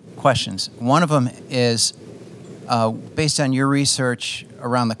 Couple questions. One of them is, based on your research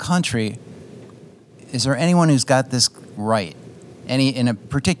around the country, is there anyone who's got this right? In a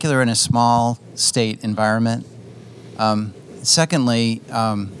particular in a small state environment? Secondly,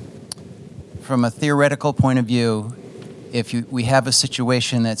 from a theoretical point of view, if we have a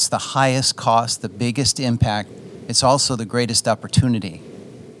situation that's the highest cost, the biggest impact, it's also the greatest opportunity.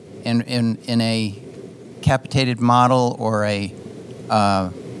 In a capitated model or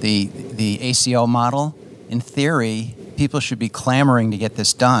the ACO model, in theory, people should be clamoring to get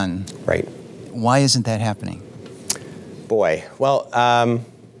this done. Right. Why isn't that happening? Boy, well,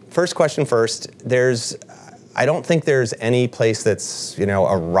 first question first. I don't think there's any place that's,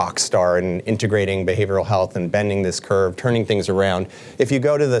 a rock star in integrating behavioral health and bending this curve, turning things around. If you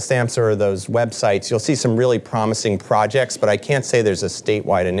go to the SAMHSA or those websites, you'll see some really promising projects, but I can't say there's a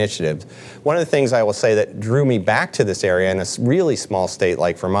statewide initiative. One of the things I will say that drew me back to this area in a really small state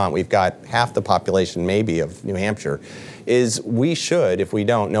like Vermont, we've got half the population maybe of New Hampshire, is we should, if we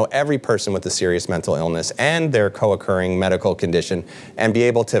don't, know every person with a serious mental illness and their co-occurring medical condition and be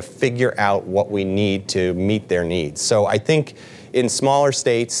able to figure out what we need to meet their needs. So I think in smaller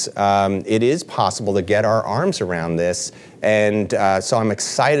states, it is possible to get our arms around this. And so I'm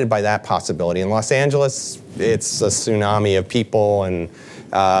excited by that possibility. In Los Angeles, it's a tsunami of people and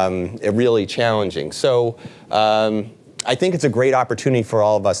really challenging. So I think it's a great opportunity for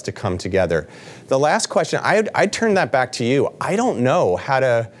all of us to come together. The last question, I'd turn that back to you. I don't know how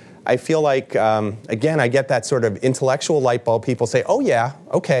to, I feel like, again, I get that sort of intellectual light bulb. People say, oh yeah,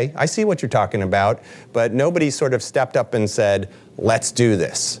 okay, I see what you're talking about. But nobody sort of stepped up and said, let's do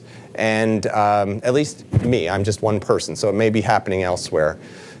this. And at least me, I'm just one person, so it may be happening elsewhere.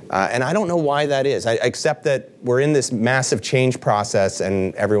 And I don't know why that is, except that we're in this massive change process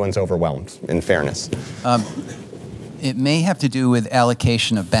and everyone's overwhelmed, in fairness. It may have to do with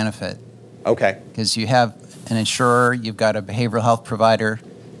allocation of benefit. Okay. Because you have an insurer, you've got a behavioral health provider,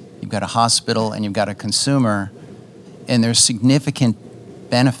 you've got a hospital, and you've got a consumer, and there's significant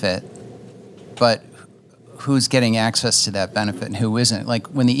benefit, but who's getting access to that benefit and who isn't? Like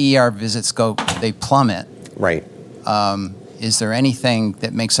when the ER visits they plummet. Right. Is there anything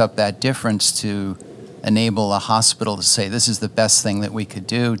that makes up that difference to enable a hospital to say this is the best thing that we could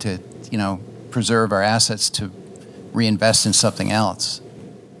do to, preserve our assets to reinvest in something else?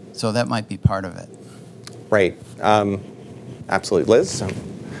 So that might be part of it. Right. Absolutely. Liz? We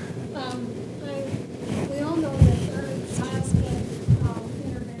all know that early childhood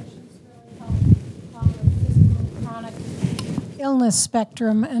interventions really help with physical and chronic illness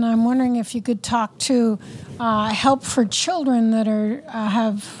spectrum, and I'm wondering if you could talk to help for children that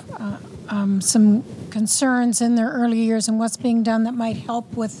have some concerns in their early years and what's being done that might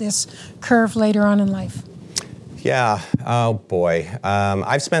help with this curve later on in life. Yeah. Oh boy.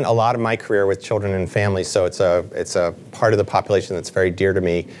 I've spent a lot of my career with children and families, so it's a part of the population that's very dear to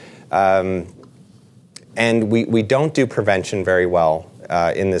me. And we don't do prevention very well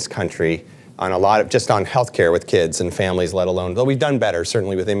in this country on just on healthcare with kids and families, let alone, though we've done better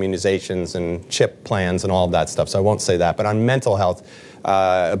certainly with immunizations and CHIP plans and all of that stuff. So I won't say that, but on mental health,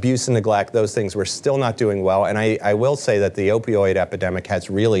 abuse and neglect, those things we're still not doing well. And I will say that the opioid epidemic has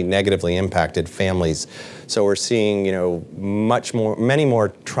really negatively impacted families. So we're seeing, many more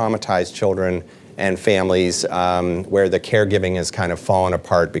traumatized children and families where the caregiving has kind of fallen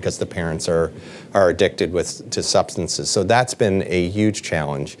apart because the parents are addicted to substances. So that's been a huge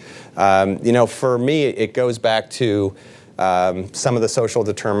challenge. For me, it goes back to some of the social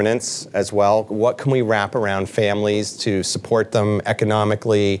determinants as well. What can we wrap around families to support them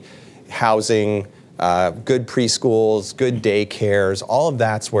economically, housing, good preschools, good daycares, all of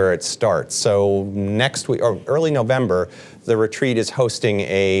that's where it starts. So next week, or early November, the retreat is hosting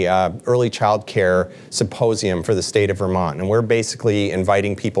a early child care symposium for the state of Vermont. And we're basically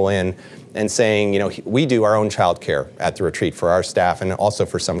inviting people in and saying, we do our own child care at the retreat for our staff and also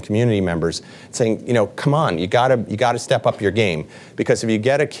for some community members, saying, come on, you gotta step up your game. Because if you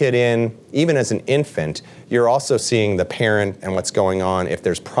get a kid in, even as an infant, you're also seeing the parent and what's going on. If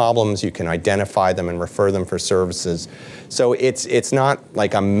there's problems, you can identify them and refer them for services. So it's not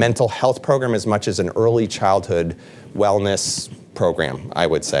like a mental health program as much as an early childhood wellness program, I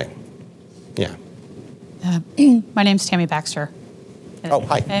would say. Yeah. My name's Tammy Baxter. Oh,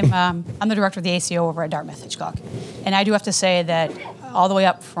 hi. I'm the director of the ACO over at Dartmouth Hitchcock. And I do have to say that all the way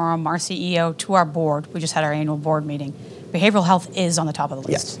up from our CEO to our board, we just had our annual board meeting, behavioral health is on the top of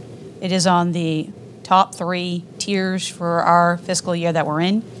the list. Yes. It is on the top 3 tiers for our fiscal year that we're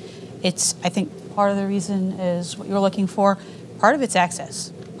in. I think part of the reason is what you're looking for. Part of it's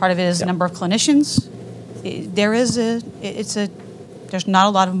access. Part of it is the number of clinicians. There's not a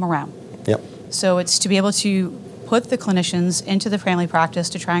lot of them around. Yep. So it's to be able to put the clinicians into the family practice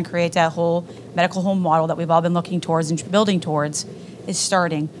to try and create that whole medical home model that we've all been looking towards and building towards is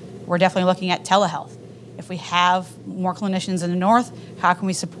starting. We're definitely looking at telehealth. If we have more clinicians in the north, how can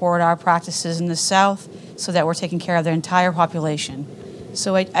we support our practices in the south so that we're taking care of their entire population?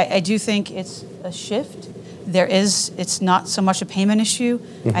 So I do think it's a shift. It's not so much a payment issue.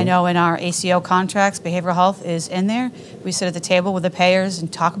 Mm-hmm. I know in our ACO contracts, behavioral health is in there. We sit at the table with the payers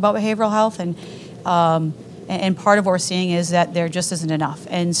and talk about behavioral health, and part of what we're seeing is that there just isn't enough.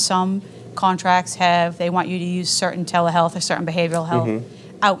 And some contracts they want you to use certain telehealth or certain behavioral health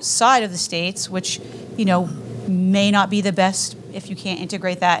outside of the states, which, may not be the best if you can't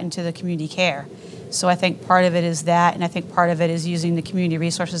integrate that into the community care. So I think part of it is that, and I think part of it is using the community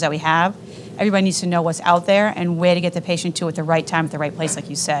resources that we have. Everybody needs to know what's out there and where to get the patient to at the right time, at the right place, like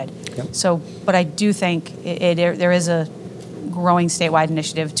you said. Yep. So, but I do think there is a growing statewide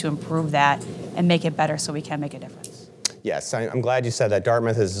initiative to improve that and make it better so we can make a difference. Yes, I'm glad you said that.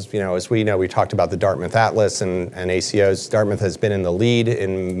 Dartmouth is, as we know, we talked about the Dartmouth Atlas and ACOs. Dartmouth has been in the lead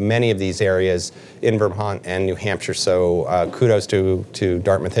in many of these areas in Vermont and New Hampshire. So kudos to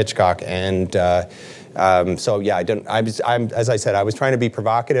Dartmouth Hitchcock. And as I said, I was trying to be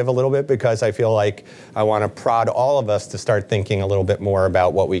provocative a little bit because I feel like I want to prod all of us to start thinking a little bit more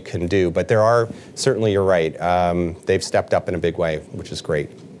about what we can do. But there are, certainly you're right, they've stepped up in a big way, which is great.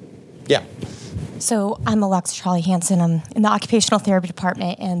 Yeah. So I'm Alexa Charlie Hansen. I'm in the occupational therapy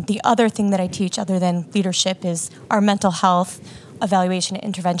department, and the other thing that I teach other than leadership is our mental health evaluation and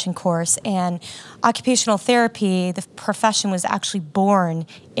intervention course. And occupational therapy, the profession, was actually born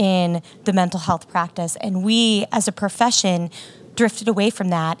in the mental health practice, and we as a profession drifted away from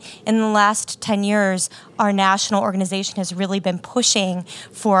that. In the last 10 years, our national organization has really been pushing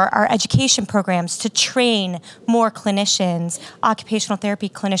for our education programs to train more clinicians, occupational therapy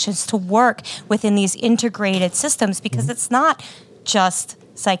clinicians, to work within these integrated systems, because it's not just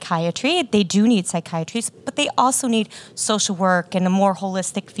psychiatry. They do need psychiatry, but they also need social work and a more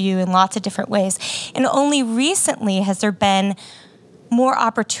holistic view in lots of different ways. And only recently has there been more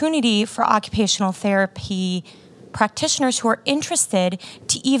opportunity for occupational therapy practitioners who are interested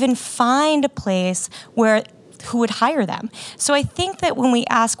to even find a place who would hire them. So I think that when we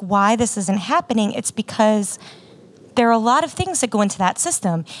ask why this isn't happening, it's because there are a lot of things that go into that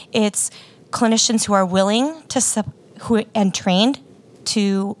system. It's clinicians who are willing to and trained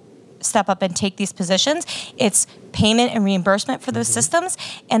to step up and take these positions. It's payment and reimbursement for those systems.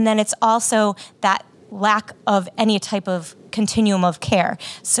 And then it's also that lack of any type of continuum of care.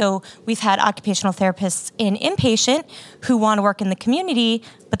 So we've had occupational therapists in inpatient who want to work in the community,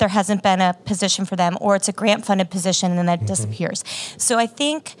 but there hasn't been a position for them, or it's a grant-funded position and then it disappears. So I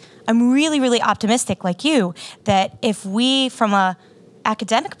think I'm really, really optimistic, like you, that if we, from a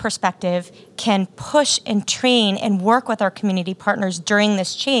academic perspective, can push and train and work with our community partners during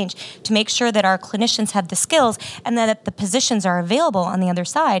this change to make sure that our clinicians have the skills and that the positions are available on the other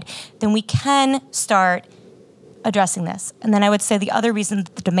side, then we can start addressing this. And then I would say the other reason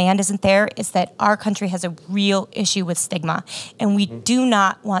that the demand isn't there is that our country has a real issue with stigma, and we do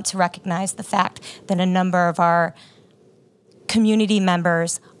not want to recognize the fact that a number of our community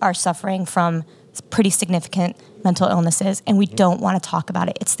members are suffering from pretty significant mental illnesses, and we don't want to talk about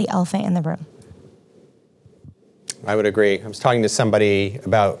it. It's the elephant in the room. I would agree. I was talking to somebody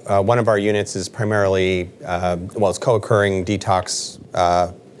about one of our units is primarily, it's co-occurring detox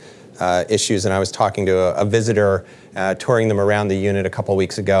issues, and I was talking to a visitor, touring them around the unit a couple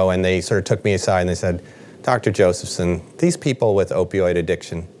weeks ago, and they sort of took me aside and they said, Dr. Josephson, these people with opioid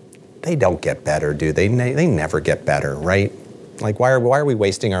addiction, they don't get better, do they? They never get better, right? Like, why are we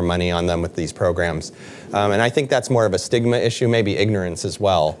wasting our money on them with these programs? And I think that's more of a stigma issue, maybe ignorance as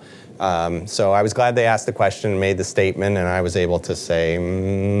well. So I was glad they asked the question and made the statement, and I was able to say,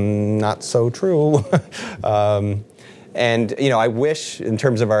 not so true. And, I wish, in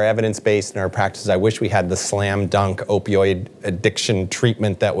terms of our evidence-based and our practices, I wish we had the slam dunk opioid addiction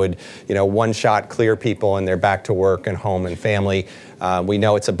treatment that would, one shot clear people and they're back to work and home and family. We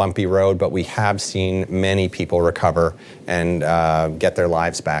know it's a bumpy road, but we have seen many people recover and get their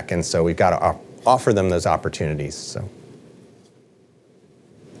lives back. And so we've got to offer them those opportunities. So,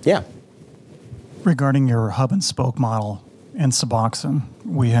 yeah. Regarding your hub and spoke model in Suboxone,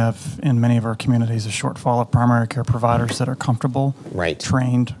 we have in many of our communities a shortfall of primary care providers that are comfortable,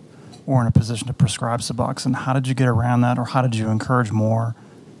 trained, or in a position to prescribe Suboxone. How did you get around that, or how did you encourage more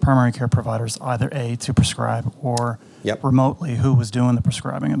primary care providers either A, to prescribe, or remotely who was doing the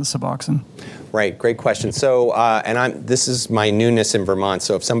prescribing of the Suboxone? Right, great question. So, this is my newness in Vermont,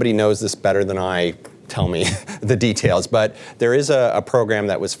 so if somebody knows this better than I, tell me the details, but there is a program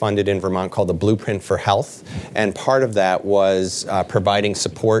that was funded in Vermont called the Blueprint for Health, and part of that was providing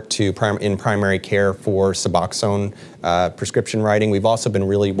support in primary care for Suboxone prescription writing. We've also been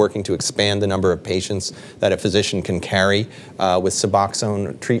really working to expand the number of patients that a physician can carry with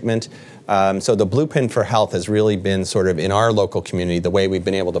Suboxone treatment. So the Blueprint for Health has really been sort of in our local community the way we've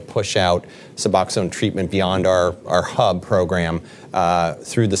been able to push out Suboxone treatment beyond our hub program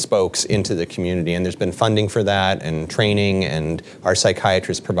through the spokes into the community. And there's been funding for that and training, and our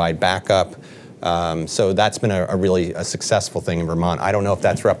psychiatrists provide backup. So that's been a really successful thing in Vermont. I don't know if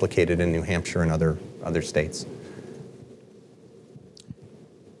that's replicated in New Hampshire and other states.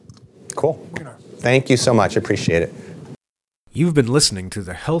 Cool. Thank you so much. Appreciate it. You've been listening to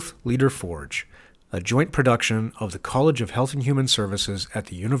the Health Leader Forge, a joint production of the College of Health and Human Services at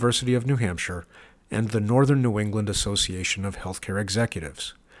the University of New Hampshire and the Northern New England Association of Healthcare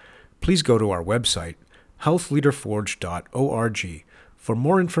Executives. Please go to our website, healthleaderforge.org, for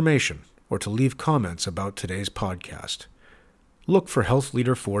more information or to leave comments about today's podcast. Look for Health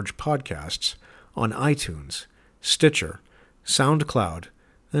Leader Forge podcasts on iTunes, Stitcher, SoundCloud,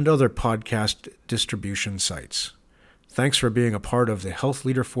 and other podcast distribution sites. Thanks for being a part of the Health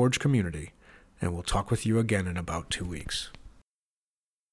Leader Forge community, and we'll talk with you again in about 2 weeks.